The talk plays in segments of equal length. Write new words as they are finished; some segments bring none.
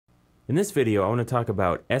In this video, I want to talk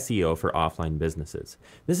about SEO for offline businesses.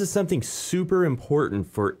 This is something super important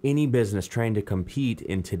for any business trying to compete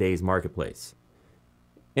in today's marketplace.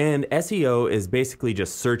 And SEO is basically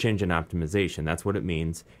just search engine optimization. That's what it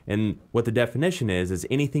means. And what the definition is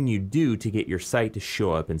anything you do to get your site to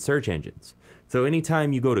show up in search engines. So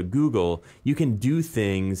anytime you go to Google, you can do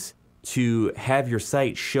things to have your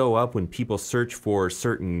site show up when people search for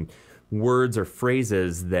certain words or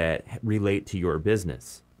phrases that relate to your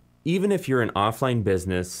business. Even if you're an offline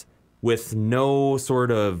business with no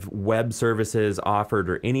sort of web services offered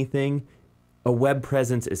or anything, a web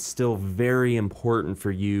presence is still very important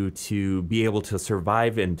for you to be able to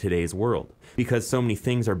survive in today's world because so many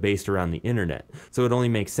things are based around the internet. So it only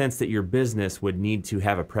makes sense that your business would need to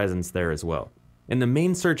have a presence there as well. And the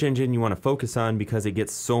main search engine you want to focus on, because it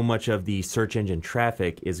gets so much of the search engine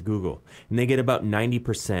traffic, is Google. And they get about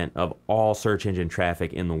 90% of all search engine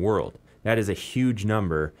traffic in the world. That is a huge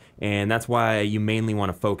number, and that's why you mainly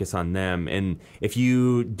want to focus on them. And if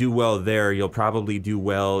you do well there, you'll probably do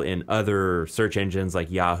well in other search engines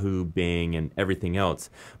like Yahoo, Bing, and everything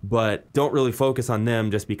else. But don't really focus on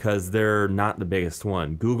them just because they're not the biggest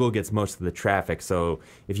one. Google gets most of the traffic, so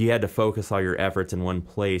if you had to focus all your efforts in one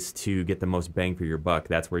place to get the most bang for your buck,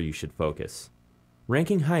 that's where you should focus.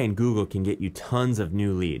 Ranking high in Google can get you tons of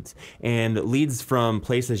new leads, and leads from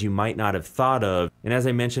places you might not have thought of. And as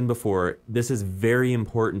I mentioned before, this is very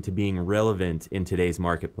important to being relevant in today's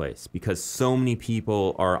marketplace because so many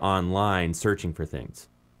people are online searching for things.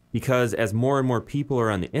 Because as more and more people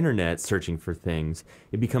are on the internet searching for things,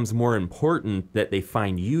 it becomes more important that they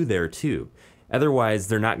find you there too. Otherwise,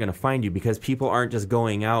 they're not going to find you because people aren't just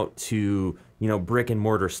going out to, brick and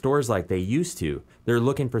mortar stores like they used to. They're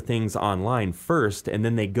looking for things online first, and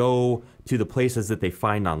then they go to the places that they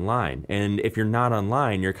find online. And if you're not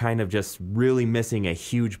online, you're kind of just really missing a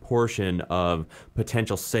huge portion of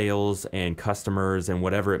potential sales and customers and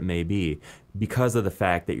whatever it may be because of the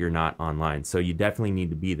fact that you're not online. So you definitely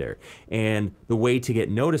need to be there. And the way to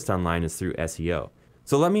get noticed online is through SEO.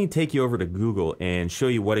 So let me take you over to Google and show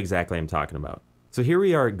you what exactly I'm talking about. So here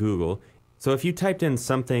we are at Google. So if you typed in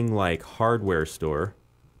something like hardware store,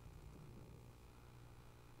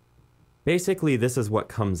 basically this is what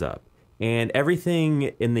comes up. And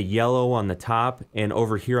everything in the yellow on the top and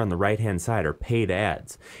over here on the right-hand side are paid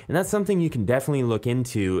ads. And that's something you can definitely look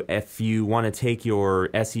into if you want to take your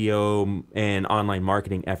SEO and online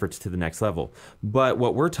marketing efforts to the next level. But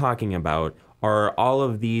what we're talking about are all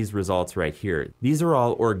of these results right here. These are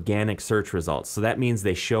all organic search results. So that means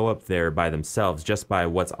they show up there by themselves just by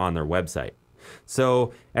what's on their website.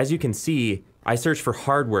 So as you can see, I searched for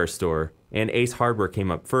hardware store and Ace Hardware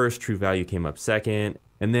came up first, True Value came up second,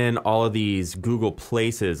 and then all of these Google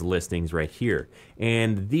Places listings right here.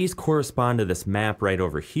 And these correspond to this map right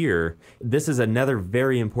over here. This is another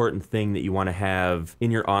very important thing that you want to have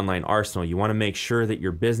in your online arsenal. You want to make sure that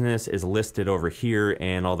your business is listed over here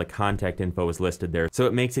and all the contact info is listed there. So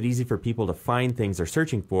it makes it easy for people to find things they're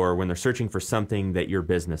searching for when they're searching for something that your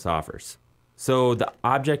business offers. So the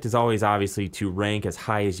object is always obviously to rank as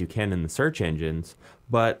high as you can in the search engines,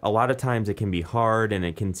 but a lot of times it can be hard and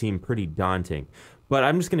it can seem pretty daunting. But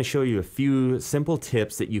I'm just going to show you a few simple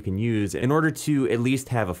tips that you can use in order to at least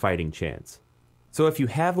have a fighting chance. So if you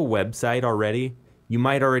have a website already, you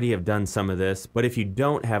might already have done some of this, but if you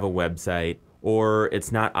don't have a website or it's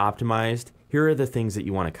not optimized, here are the things that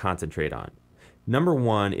you want to concentrate on. Number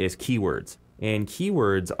one is keywords. And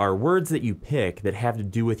keywords are words that you pick that have to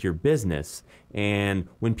do with your business. And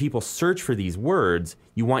when people search for these words,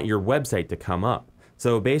 you want your website to come up.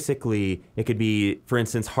 So basically, it could be, for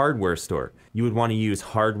instance, hardware store. You would want to use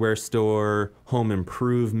hardware store, home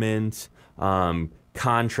improvement,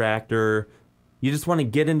 contractor. You just want to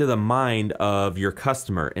get into the mind of your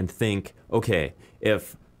customer and think, okay,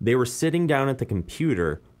 if they were sitting down at the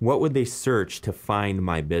computer, what would they search to find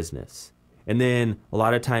my business? And then a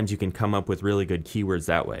lot of times you can come up with really good keywords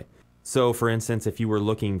that way. So for instance, if you were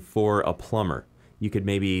looking for a plumber, you could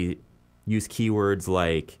maybe use keywords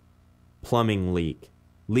like plumbing leak,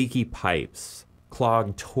 leaky pipes,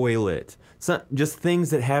 clogged toilet, so just things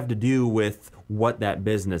that have to do with what that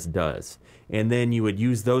business does. And then you would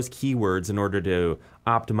use those keywords in order to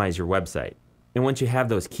optimize your website. And once you have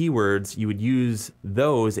those keywords, you would use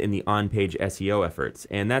those in the on-page SEO efforts.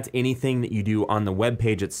 And that's anything that you do on the web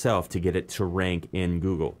page itself to get it to rank in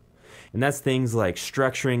Google. And that's things like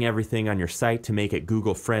structuring everything on your site to make it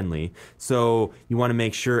Google friendly. So you want to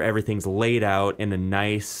make sure everything's laid out in a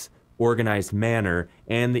nice, organized manner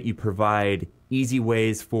and that you provide easy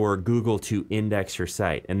ways for Google to index your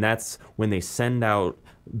site. And that's when they send out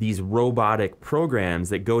these robotic programs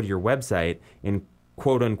that go to your website and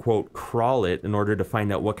quote unquote crawl it in order to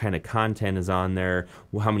find out what kind of content is on there,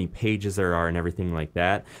 how many pages there are, and everything like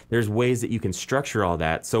that. There's ways that you can structure all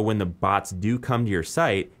that so when the bots do come to your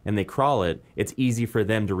site and they crawl it, it's easy for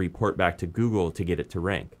them to report back to Google to get it to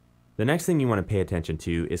rank. The next thing you want to pay attention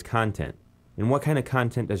to is content. And what kind of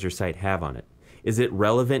content does your site have on it? Is it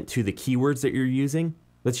relevant to the keywords that you're using?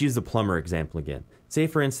 Let's use the plumber example again. Say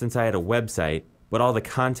for instance I had a website, but all the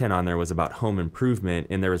content on there was about home improvement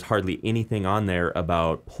and there was hardly anything on there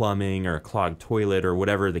about plumbing or a clogged toilet or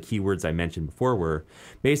whatever the keywords I mentioned before were.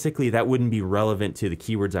 Basically, that wouldn't be relevant to the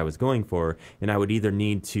keywords I was going for, and I would either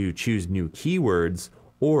need to choose new keywords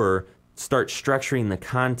or start structuring the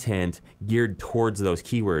content geared towards those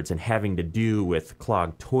keywords and having to do with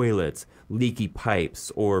clogged toilets, leaky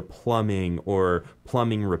pipes, or plumbing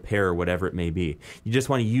repair, whatever it may be. You just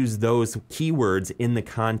want to use those keywords in the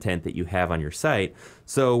content that you have on your site,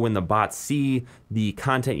 so when the bots see the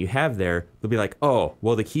content you have there, they'll be like, oh,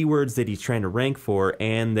 well, the keywords that he's trying to rank for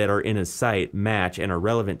and that are in his site match and are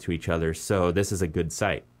relevant to each other, so this is a good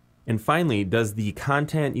site. And finally, does the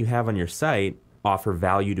content you have on your site offer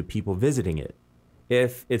value to people visiting it?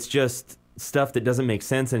 If it's just stuff that doesn't make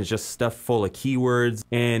sense and it's just stuff full of keywords,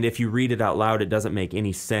 and if you read it out loud it doesn't make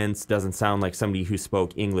any sense, doesn't sound like somebody who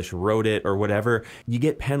spoke English wrote it or whatever, you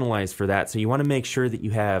get penalized for that. So you want to make sure that you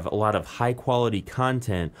have a lot of high quality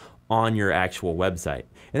content on your actual website.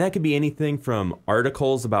 And that could be anything from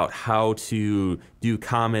articles about how to do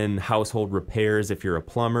common household repairs if you're a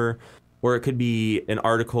plumber, or it could be an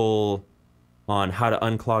article on how to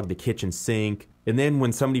unclog the kitchen sink. And then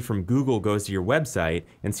when somebody from Google goes to your website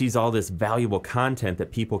and sees all this valuable content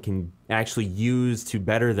that people can actually use to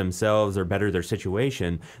better themselves or better their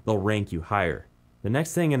situation, they'll rank you higher. The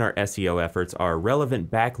next thing in our SEO efforts are relevant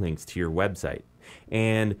backlinks to your website.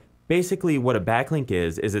 And basically what a backlink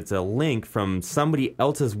is it's a link from somebody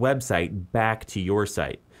else's website back to your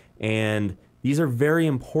site. And these are very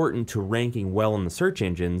important to ranking well in the search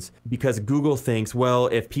engines because Google thinks, well,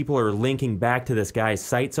 if people are linking back to this guy's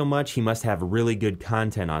site so much, he must have really good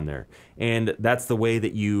content on there. And that's the way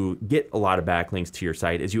that you get a lot of backlinks to your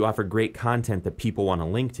site, is you offer great content that people want to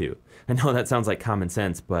link to. I know that sounds like common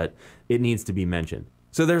sense, but it needs to be mentioned.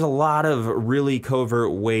 So there's a lot of really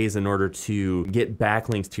covert ways in order to get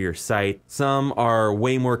backlinks to your site. Some are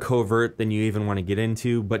way more covert than you even want to get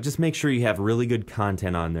into, but just make sure you have really good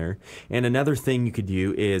content on there. And another thing you could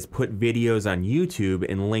do is put videos on YouTube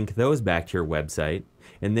and link those back to your website.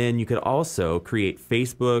 And then you could also create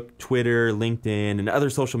Facebook, Twitter, LinkedIn, and other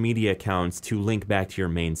social media accounts to link back to your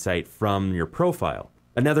main site from your profile.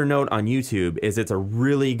 Another note on YouTube is it's a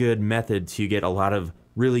really good method to get a lot of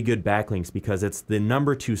really good backlinks because it's the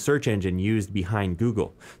 #2 search engine used behind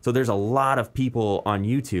Google. So there's a lot of people on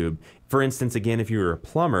YouTube. For instance, again, if you're a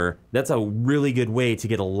plumber, that's a really good way to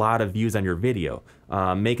get a lot of views on your video.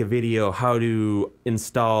 Make a video how to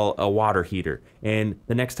install a water heater, and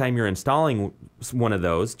the next time you're installing one of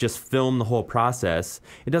those, just film the whole process.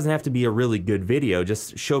 It doesn't have to be a really good video,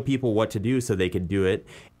 just show people what to do so they could do it.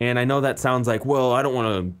 And I know that sounds like, well, I don't want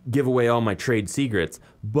to give away all my trade secrets,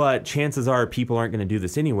 but chances are people aren't going to do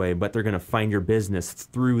this anyway, but they're going to find your business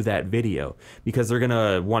through that video because they're going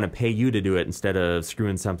to want to pay you to do it instead of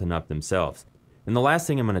screwing something up themselves. And the last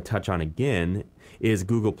thing I'm going to touch on again is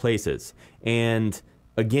Google Places. And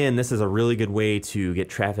again, this is a really good way to get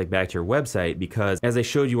traffic back to your website because, as I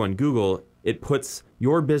showed you on Google, it puts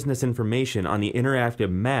your business information on the interactive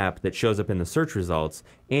map that shows up in the search results,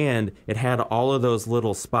 and it had all of those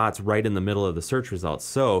little spots right in the middle of the search results.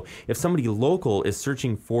 So if somebody local is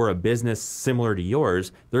searching for a business similar to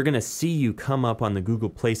yours, they're going to see you come up on the Google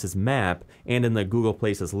Places map and in the Google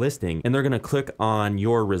Places listing, and they're going to click on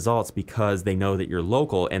your results because they know that you're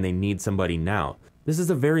local and they need somebody now. This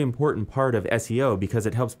is a very important part of SEO because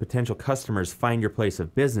it helps potential customers find your place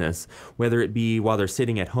of business, whether it be while they're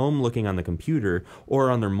sitting at home looking on the computer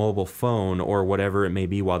or on their mobile phone or whatever it may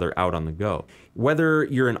be while they're out on the go. Whether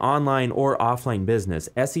you're an online or offline business,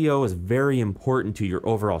 SEO is very important to your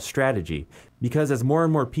overall strategy because as more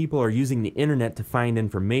and more people are using the internet to find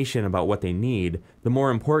information about what they need, the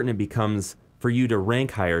more important it becomes for you to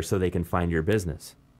rank higher so they can find your business.